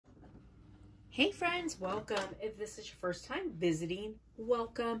Hey friends, welcome. If this is your first time visiting,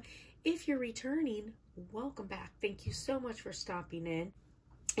 welcome. If you're returning, welcome back. Thank you so much for stopping in.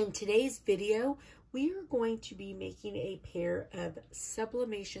 In today's video, we are going to be making a pair of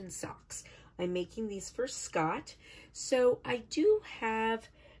sublimation socks. I'm making these for Scott. So I do have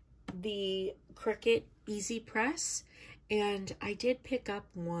the Cricut Easy Press, and I did pick up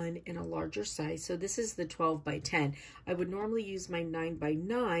one in a larger size. So this is the 12 by 10. I would normally use my 9 by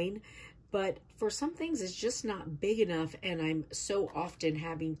 9, but for some things it's just not big enough, and I'm so often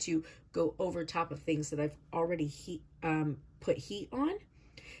having to go over top of things that I've already put heat on.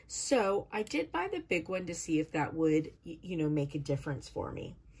 So I did buy the big one to see if that would, make a difference for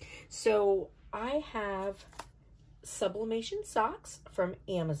me. So I have sublimation socks from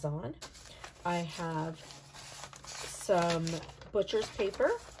Amazon. I have some butcher's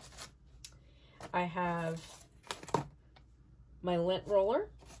paper. I have my lint roller.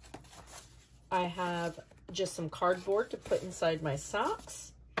 I have just some cardboard to put inside my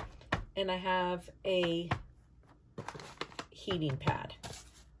socks. And I have a heating pad.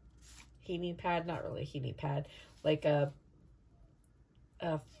 Heating pad, not really a heating pad, like a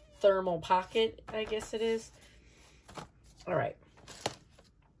thermal pocket, I guess it is. All right.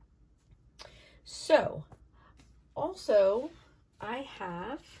 So, also, I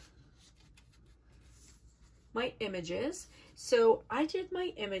have my images. So I did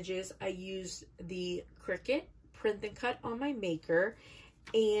my images. I used the Cricut print and cut on my maker.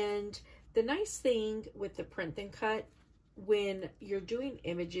 And the nice thing with the print and cut, when you're doing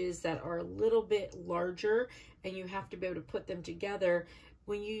images that are a little bit larger and you have to be able to put them together,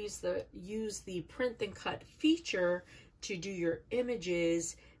 when you use the print and cut feature to do your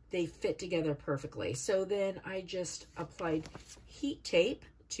images, they fit together perfectly. So then I just applied heat tape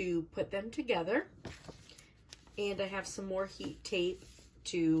to put them together. And I have some more heat tape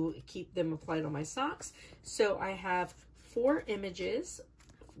to keep them applied on my socks. So I have 4 images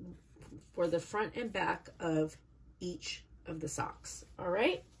for the front and back of each of the socks. All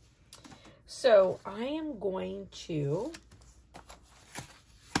right. So I am going to,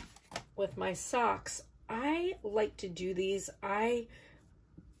 with my socks, I like to do these. I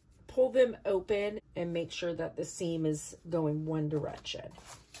pull them open and make sure that the seam is going one direction.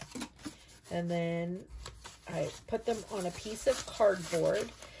 And then I put them on a piece of cardboard.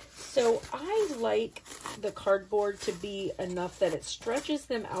 So I like the cardboard to be enough that it stretches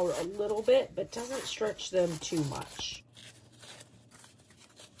them out a little bit, but doesn't stretch them too much.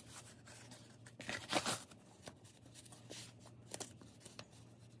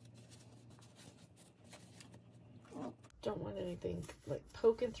 Don't want anything like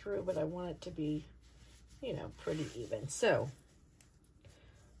poking through, but I want it to be, pretty even. So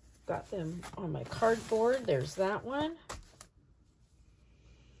got them on my cardboard. There's that one.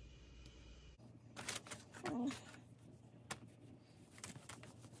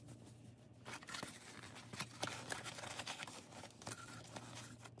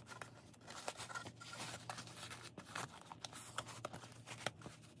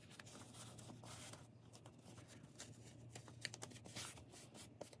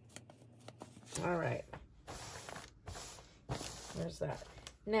 All right. There's that.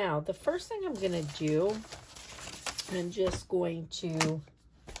 Now, the first thing I'm going to do, I'm just going to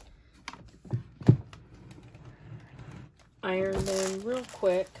iron them real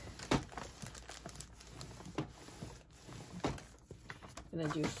quick. I'm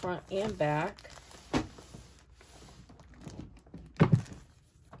going to do front and back.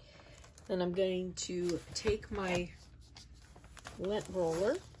 Then I'm going to take my lint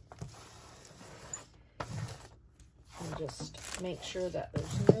roller and just make sure that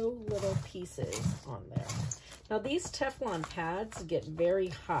there's no little pieces on there. Now these Teflon pads get very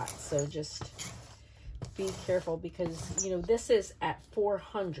hot, so just be careful because, this is at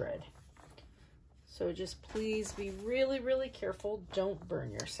 400. So just please be really, really careful. Don't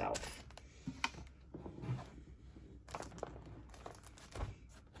burn yourself.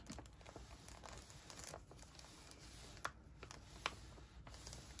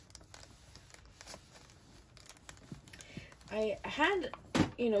 I had,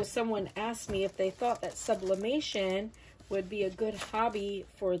 someone ask me if they thought that sublimation would be a good hobby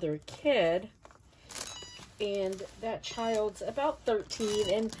for their kid. And that child's about 13.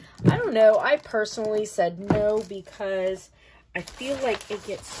 And I don't know, I personally said no because I feel like it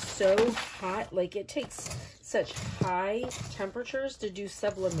gets so hot. Like it takes such high temperatures to do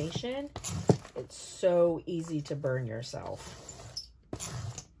sublimation. It's so easy to burn yourself.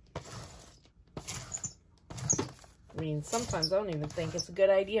 I mean, sometimes I don't even think it's a good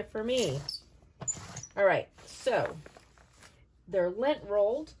idea for me. All right, so they're lint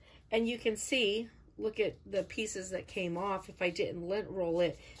rolled, And you can see, look at the pieces that came off. If I didn't lint roll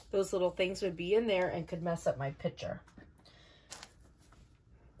it, those little things would be in there and could mess up my picture.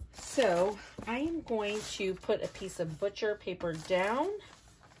 So I am going to put a piece of butcher paper down.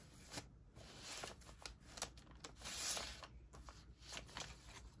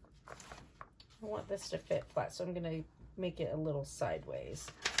 I want this to fit flat, so I'm going to make it a little sideways.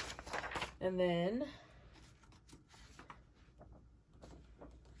 And then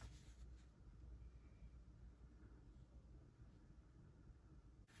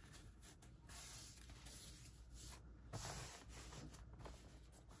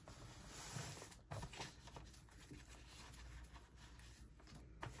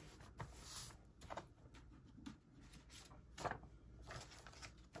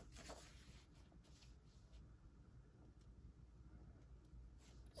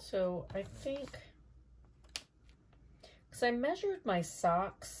so I think, because I measured my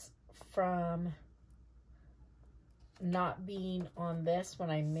socks from not being on this when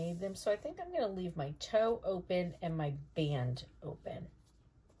I made them, so I think I'm going to leave my toe open and my band open.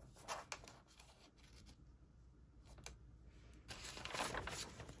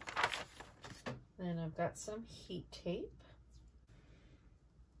 And I've got some heat tape.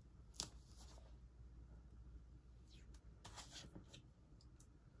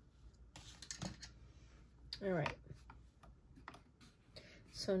 All right,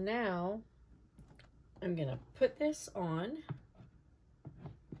 so now I'm gonna put this on.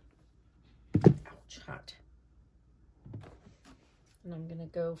 Ouch, hot. And I'm gonna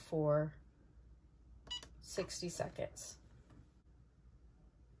go for 60 seconds.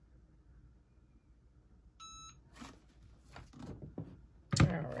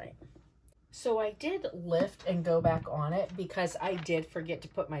 All right. So I did lift and go back on it because I did forget to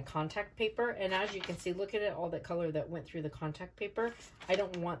put my contact paper. And as you can see, look at it, all that color that went through the contact paper. I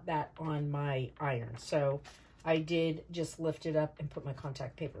don't want that on my iron. So I did just lift it up and put my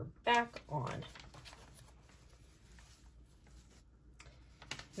contact paper back on.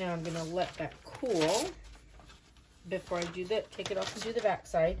 Now I'm gonna let that cool before I do that, take it off and do the back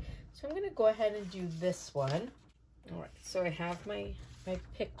side. So I'm gonna go ahead and do this one. All right, so I have my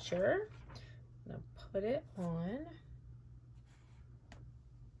picture. I'm gonna put it on.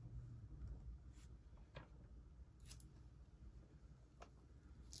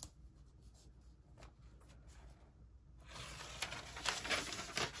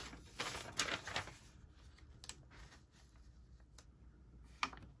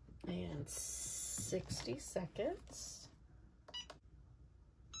 And 60 seconds.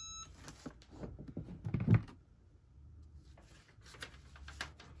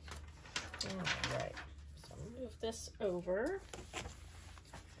 All right, so I'll move this over. All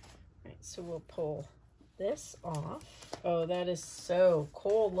right, so we'll pull this off. Oh, that is so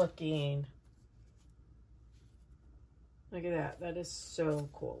cool looking. Look at that. That is so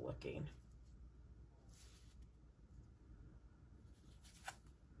cool looking.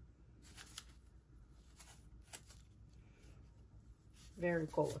 Very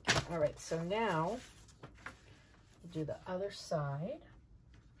cool looking. All right, so now we'll do the other side.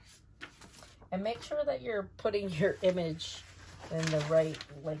 And make sure that you're putting your image in the right,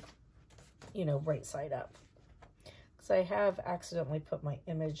 like, you know, right side up. Because I have accidentally put my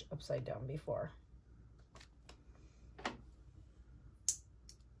image upside down before.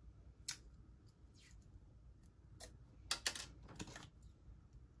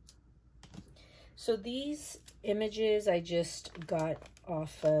 So these images I just got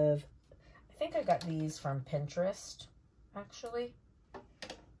off of, I think I got these from Pinterest, actually.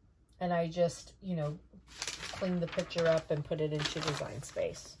 And I just, you know, cleaned the picture up and put it into Design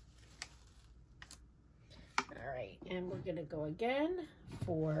Space. All right, and we're gonna go again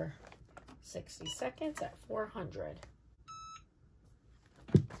for 60 seconds at 400.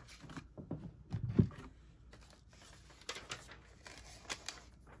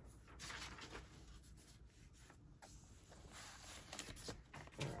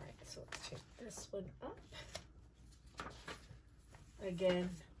 One up. Again,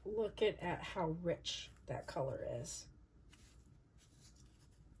 look at how rich that color is.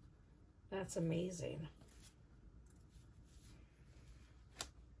 That's amazing.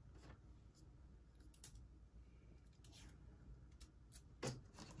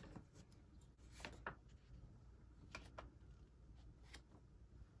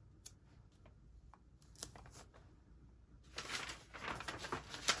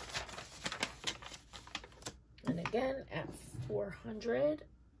 And again at 400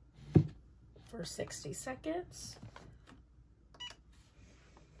 for 60 seconds.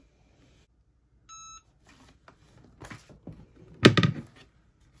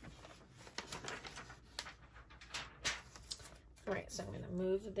 All right, so I'm going to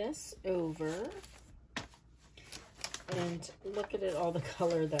move this over. And look at it, all the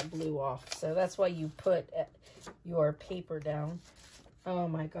color that blew off. So that's why you put your paper down. Oh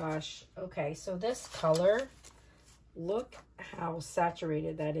my gosh. Okay, so this color, look how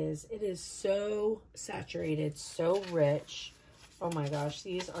saturated that is. It is so saturated, so rich. Oh my gosh,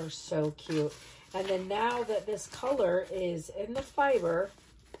 these are so cute. And then now that this color is in the fiber,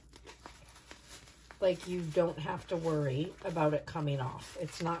 like, you don't have to worry about it coming off.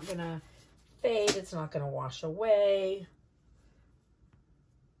 It's not gonna fade, it's not gonna wash away.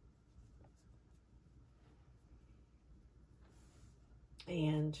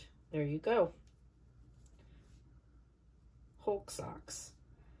 And there you go. Hulk socks.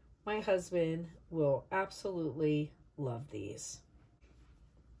 My husband will absolutely love these.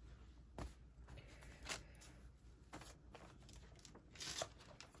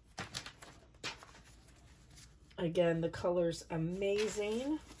 Again, the color's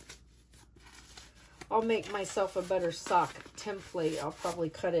amazing. I'll make myself a better sock template. I'll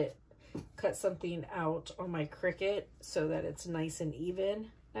probably cut something out on my Cricut so that it's nice and even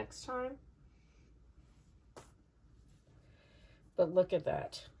next time. But look at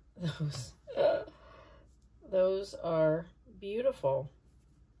that. Those are beautiful.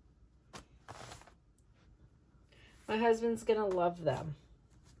 My husband's gonna love them.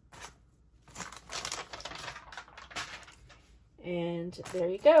 And there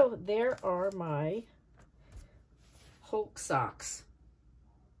you go. There are my Hulk socks.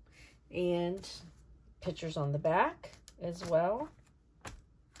 And pictures on the back as well.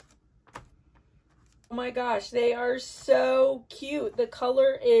 Oh my gosh, they are so cute. The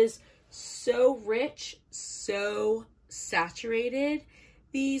color is so rich, so saturated.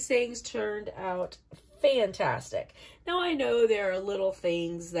 These things turned out fantastic. Now I know there are little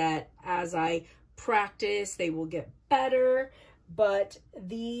things that as I practice, they will get better, but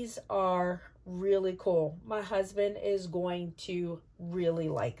these are really cool. My husband is going to really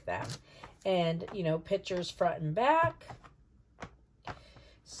like them. And, you know, pictures front and back.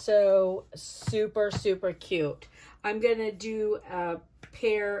 So super, super cute. I'm going to do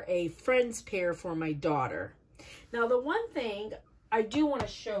a friend's pair for my daughter. Now, the one thing I do want to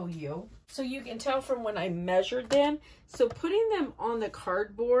show you, so you can tell from when I measured them. So putting them on the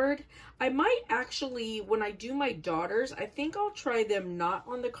cardboard, I might actually, when I do my daughters, I think I'll try them not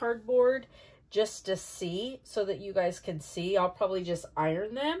on the cardboard just to see, so that you guys can see. I'll probably just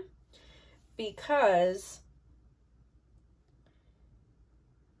iron them because,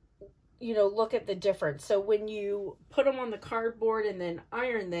 you know, look at the difference. So when you put them on the cardboard and then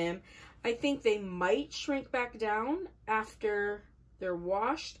iron them, I think they might shrink back down after they're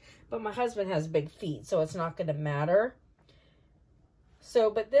washed, but my husband has big feet, so it's not going to matter.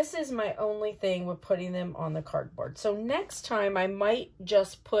 So, but this is my only thing with putting them on the cardboard. So next time I might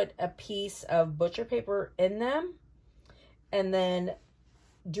just put a piece of butcher paper in them and then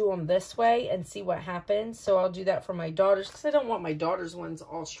do them this way and see what happens. So I'll do that for my daughters because I don't want my daughters' ones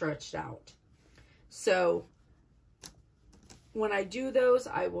all stretched out. So when I do those,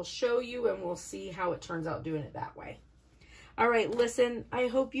 I will show you and we'll see how it turns out doing it that way. All right, listen, I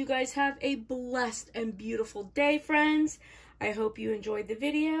hope you guys have a blessed and beautiful day, friends. I hope you enjoyed the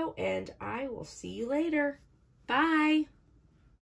video, and I will see you later. Bye.